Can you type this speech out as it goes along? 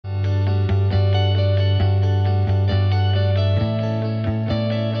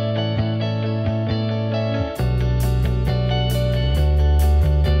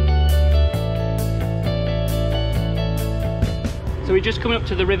we're just coming up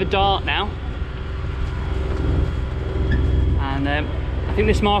to the River Dart now. And I think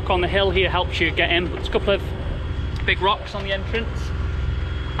this mark on the hill here helps you get in. There's a couple of big rocks on the entrance.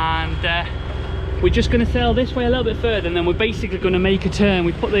 And we're just going to sail this way a little bit further, and then we're basically going to make a turn.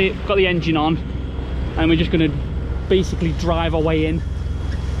 We've got the engine on, and we're just going to basically drive our way in.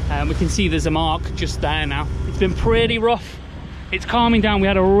 We can see there's a mark just there now. It's been pretty rough. It's calming down. We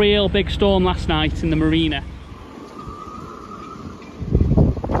had a real big storm last night in the marina.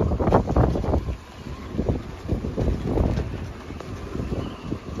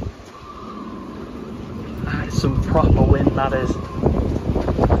 That is some proper wind, that is.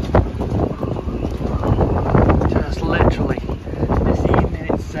 Just literally. This evening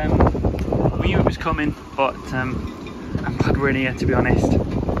it's, we knew it was coming, but I'm glad we're in here, to be honest.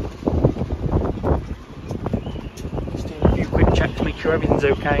 Check to make sure everything's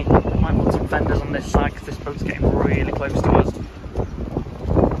okay. Might put some fenders on this side because this boat's getting really close to us.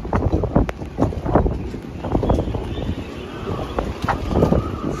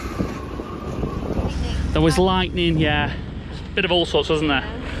 There was lightning, yeah. A bit of all sorts, wasn't there?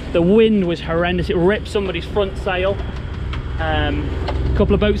 The wind was horrendous. It ripped somebody's front sail. A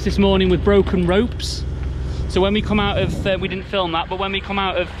couple of boats this morning with broken ropes. So when we come out of, we didn't film that, but when we come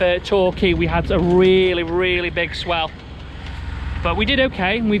out of Torquay, we had a really, really big swell. But we did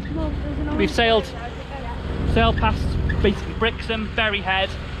okay. We've sailed past basically Brixham, Berryhead,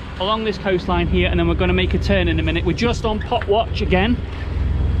 along this coastline here, and then we're going to make a turn in a minute. We're just on pot watch again.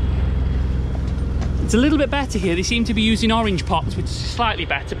 It's a little bit better here. They seem to be using orange pots, which is slightly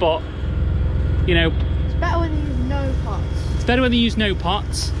better, but you know, it's better when they use no pots. It's better when they use no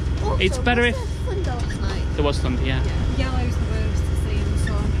pots. Also, it's better if thunder last night. There was thunder, yeah. Yellow's the worst to see in the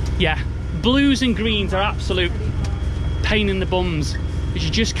sun. Yeah, blues and greens are absolute pain in the bums because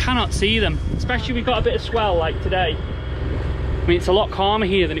you just cannot see them, especially if we've got a bit of swell like today. I mean, it's a lot calmer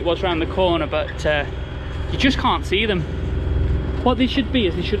here than it was around the corner, but you just can't see them. What they should be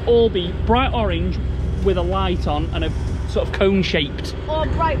is they should all be bright orange with a light on and a sort of cone shaped, or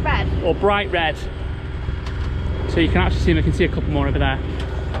bright red, so you can actually see them. I can see a couple more over there.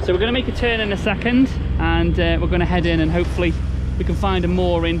 So we're going to make a turn in a second, and we're going to head in, and hopefully we can find a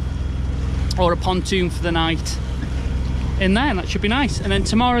mooring or a pontoon for the night in there, and that should be nice. And then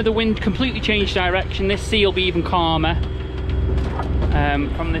tomorrow the wind completely changed direction. This sea will be even calmer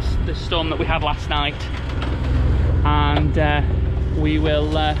from this storm that we had last night, and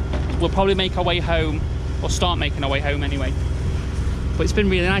we'll probably make our way home, or start making our way home anyway. But it's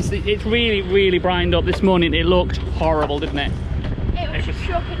been really nice. It's really, really brined up this morning. It looked horrible, didn't it? It was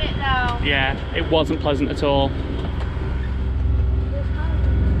chucking it down. Yeah, it wasn't pleasant at all.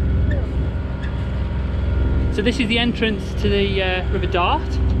 So this is the entrance to the River Dart.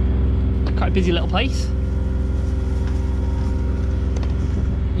 Quite a busy little place.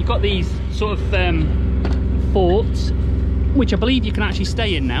 You've got these sort of forts, which I believe you can actually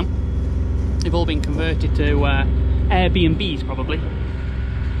stay in now. They've all been converted to Airbnbs probably.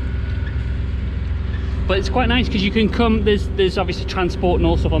 But it's quite nice because you can come, there's obviously transport and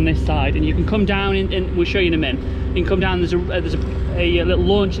all stuff on this side, and you can come down and we'll show you in a minute. You can come down, there's a little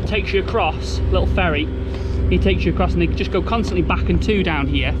launch that takes you across, a little ferry. He takes you across, and they just go constantly back and to down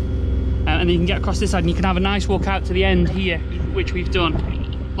here, and then you can get across this side and you can have a nice walk out to the end here, which we've done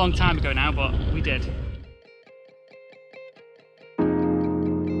a long time ago now, but we did.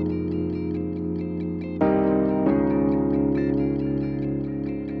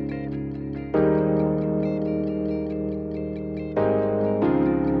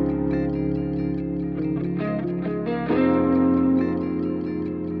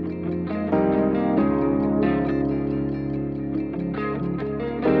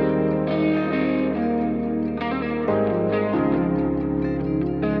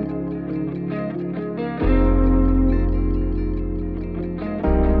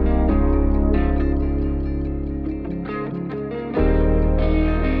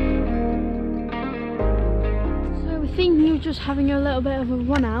 Just having a little bit of a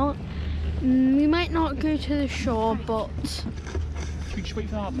run out. We might not go to the shore, but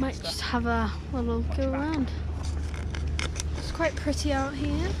might just have a little go around. It's quite pretty out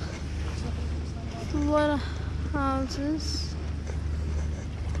here. A lot of houses.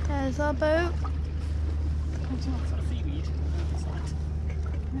 There's our boat.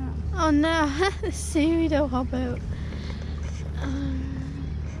 Oh no, the seaweed of our boat.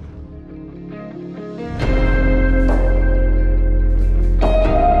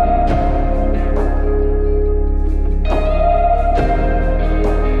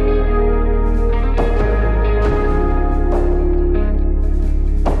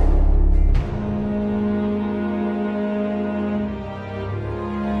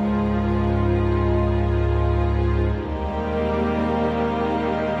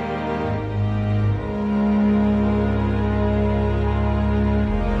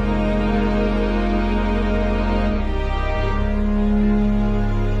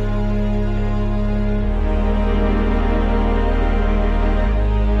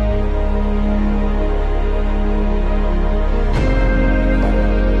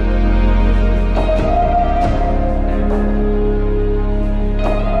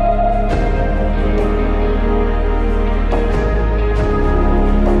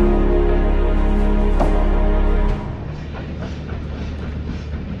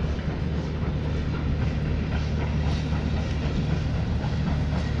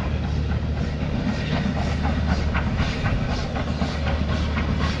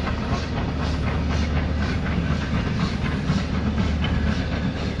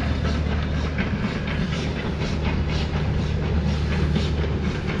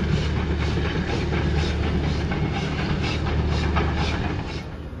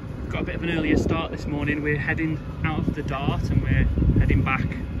 earlier start this morning. We're heading out of the Dart and we're heading back,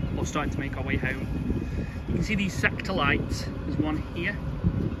 or starting to make our way home. You can see these sector lights. There's one here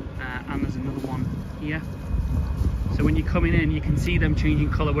and there's another one here. So when you're coming in, you can see them changing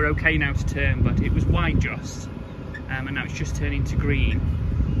colour. We're okay now to turn, but it was white just, and now it's just turning to green.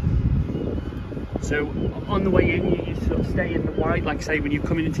 So on the way in, you sort of stay in the white. Like I say, when you're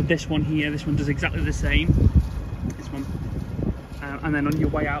coming into this one here, this one does exactly the same. This one, and then on your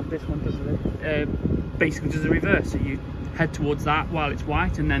way out, this one does basically does the reverse. So you head towards that while it's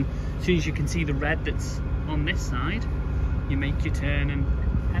white, and then as soon as you can see the red that's on this side, you make your turn and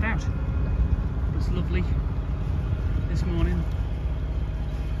head out. It's lovely this morning.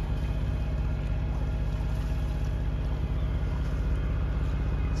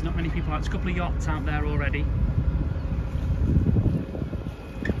 There's not many people out. There's a couple of yachts out there already.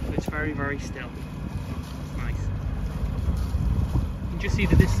 But it's very, very still. It's nice. You can just see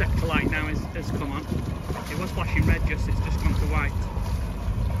that this sector light now has come on. It was flashing red just, it's just gone to white.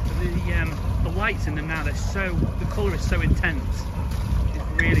 But the lights in them now, the colour is so intense.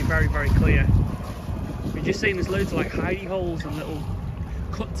 It's really very, very clear. We're just seeing there's loads of like hidey holes and little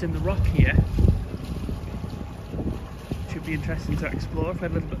cuts in the rock here. Should be interesting to explore if we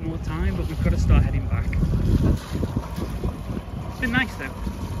had a little bit more time, but we've got to start heading back. It's been nice though.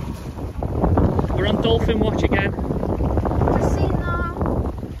 We're on dolphin watch again. Just seen that.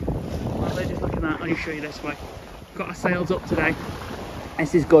 While they're just looking at that, I'll show you this way. Got our sails up today.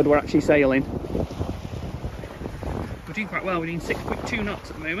 This is good, we're actually sailing. We're doing quite well, we're doing 6.2 knots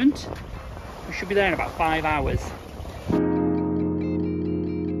at the moment. We should be there in about 5 hours.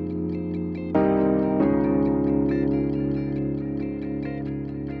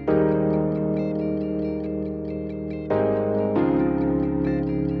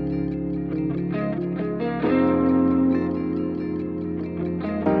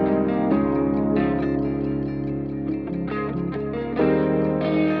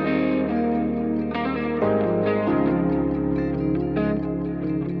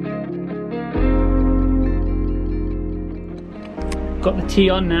 Got the tea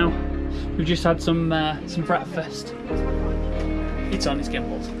on now. We've just had some breakfast. It's on, it's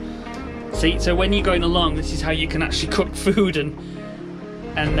gimbals. See, so when you're going along, this is how you can actually cook food and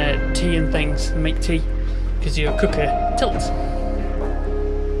tea and things, and make tea, because your cooker tilts.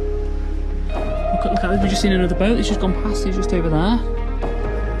 Look at this, we've just seen another boat. It's just gone past. It's just over there.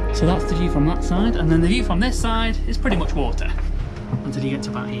 So that's the view from that side, and then the view from this side is pretty much water until you get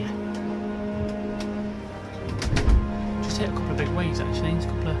to about here. Hit a couple of big waves actually, there's a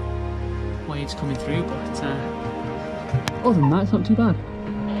couple of waves coming through, but other than that it's not too bad.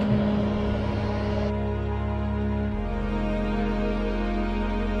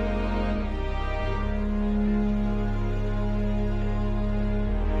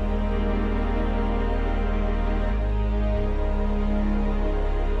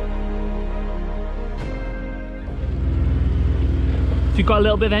 So we've got a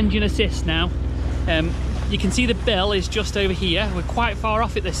little bit of engine assist now. You can see the bill is just over here. We're quite far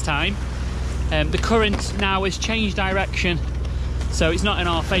off it this time. The current now has changed direction, so it's not in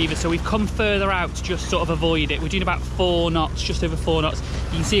our favour, so we've come further out to just sort of avoid it. We're doing about 4 knots, just over 4 knots.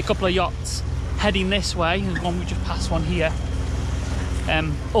 You can see a couple of yachts heading this way. There's one, we just passed one here.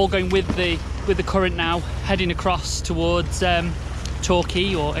 All going with the current now, heading across towards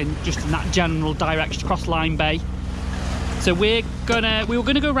Torquay, or just in that general direction across Lyme Bay. So we were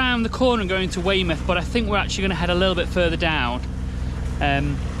gonna go around the corner and go into Weymouth, but I think we're actually gonna head a little bit further down.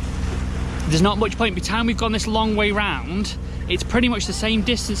 There's not much point. By the time we've gone this long way round, it's pretty much the same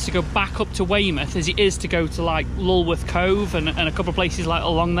distance to go back up to Weymouth as it is to go to like Lulworth Cove and a couple of places like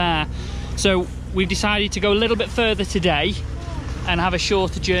along there. So we've decided to go a little bit further today and have a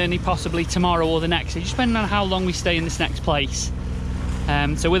shorter journey possibly tomorrow or the next, just depending on how long we stay in this next place.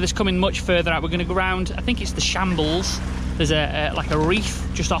 So with us coming much further out, we're going to go around, I think it's the Shambles. There's like a reef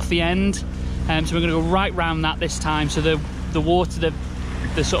just off the end, so we're going to go right round that this time. So the water,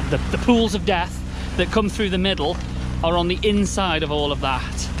 the sort of the pools of death that come through the middle are on the inside of all of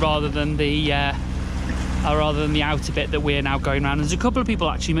that, rather than the outer bit that we're now going around. There's a couple of people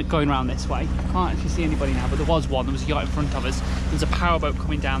actually going around this way. Can't actually see anybody now, but there was one. There was a yacht in front of us. There's a powerboat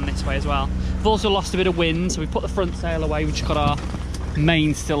coming down this way as well. We've also lost a bit of wind, so we put the front sail away. We've just got our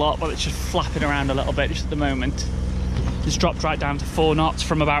main still up, but it's just flapping around a little bit just at the moment. It's dropped right down to 4 knots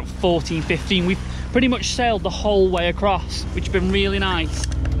from about 14, 15. We've pretty much sailed the whole way across, which has been really nice.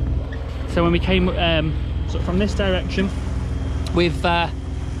 So when we came sort of from this direction, we've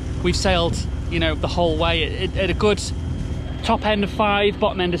sailed, you know, the whole way at a good top end of 5,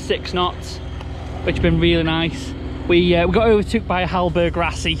 bottom end of 6 knots, which has been really nice. We got overtook by a Halberg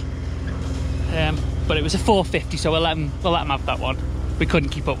Rassie, but it was a 450, so we'll let him have that one. We couldn't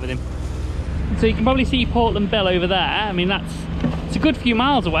keep up with him. So you can probably see Portland Bill over there. I mean, it's a good few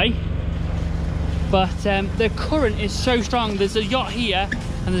miles away, but the current is so strong. There's a yacht here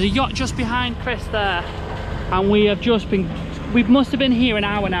and there's a yacht just behind Chris there, and we must have been here an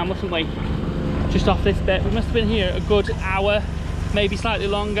hour now, mustn't we? Just off this bit, we must have been here a good hour, maybe slightly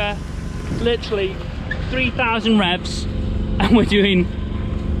longer. Literally 3,000 revs, and we're doing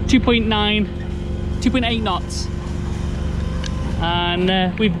 2.8 knots, and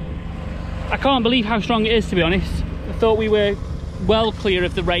I can't believe how strong it is, to be honest. I thought we were well clear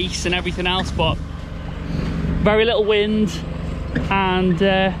of the race and everything else, but very little wind, and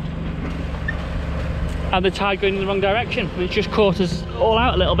the tide going in the wrong direction. It's just caught us all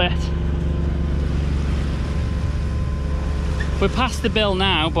out a little bit. We're past the bill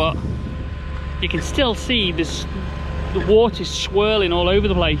now, but you can still see the water's swirling all over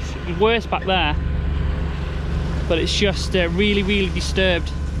the place. It was worse back there, but it's just really, really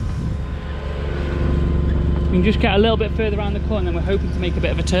disturbed. We can just get a little bit further around the corner, and we're hoping to make a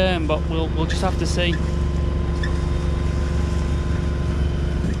bit of a turn, but we'll just have to see.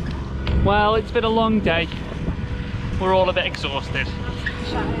 Well, it's been a long day. We're all a bit exhausted.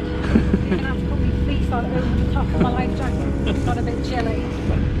 Shattered. You're gonna have to put me fleece on over the top of my life jacket. It's got a bit chilly.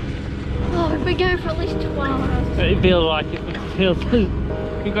 Oh, we've been going for at least 12 hours. It feels like it.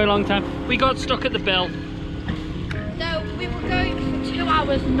 We've been going a long time. We got stuck at the bill. No, we were going for 2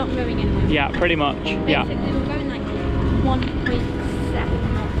 hours and not going anywhere. Yeah, pretty much. Basically, Yeah. we were going like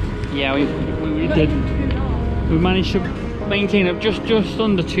 1.7 knots. Yeah, we Not did. even 2 knots. We managed to maintain up just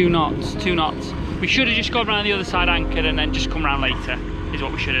under 2 knots. 2 knots. We should have just gone around the other side anchored and then just come around later, is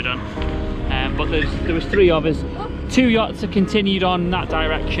what we should have done. But there was 3 of us. 2 yachts have continued on that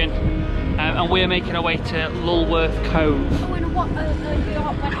direction, and we're making our way to Lulworth Cove. Oh, and what yacht went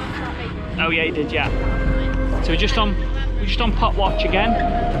off that big? Oh yeah, he did, yeah. So we're just on pot watch again.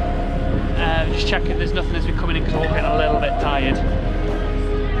 Just checking there's nothing as we're coming in, because we're all getting a little bit tired.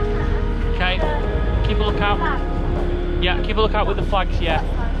 Okay, keep a lookout. Yeah, keep a lookout with the flags, yeah.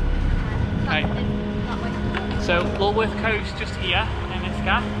 Okay. So Lulworth Cove's just here in this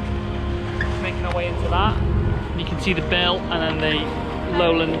gap. Making our way into that. And you can see the bill and then the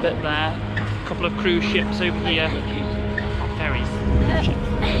lowland bit there. A couple of cruise ships over here. Ferries. How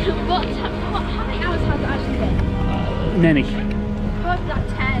many hours has it actually been? Many. Probably like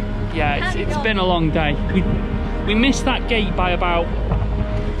 10. Yeah, it's been a long day. We missed that gate by about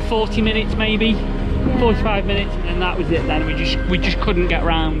 40 minutes maybe. Yeah. 45 minutes, and then that was it then. We just couldn't get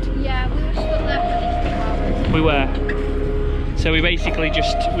round. Yeah, we were stuck there for at least 2 hours. We were. So we basically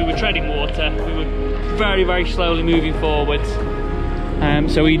we were treading water. We were very, very slowly moving forwards.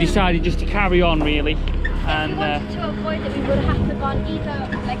 So we decided just to carry on really. And if we wanted to avoid it, we would have to gone either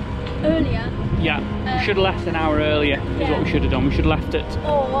like earlier. Yeah, we should have left an hour earlier, is what we should have done. We should have left at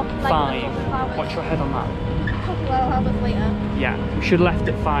or like 5. Watch your head on that. A couple of hours later. Yeah, we should have left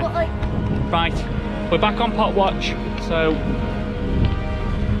at 5. But, like, right, we're back on pot watch, so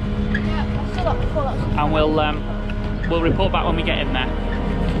yeah, I saw that before. and we'll report back when we get in there.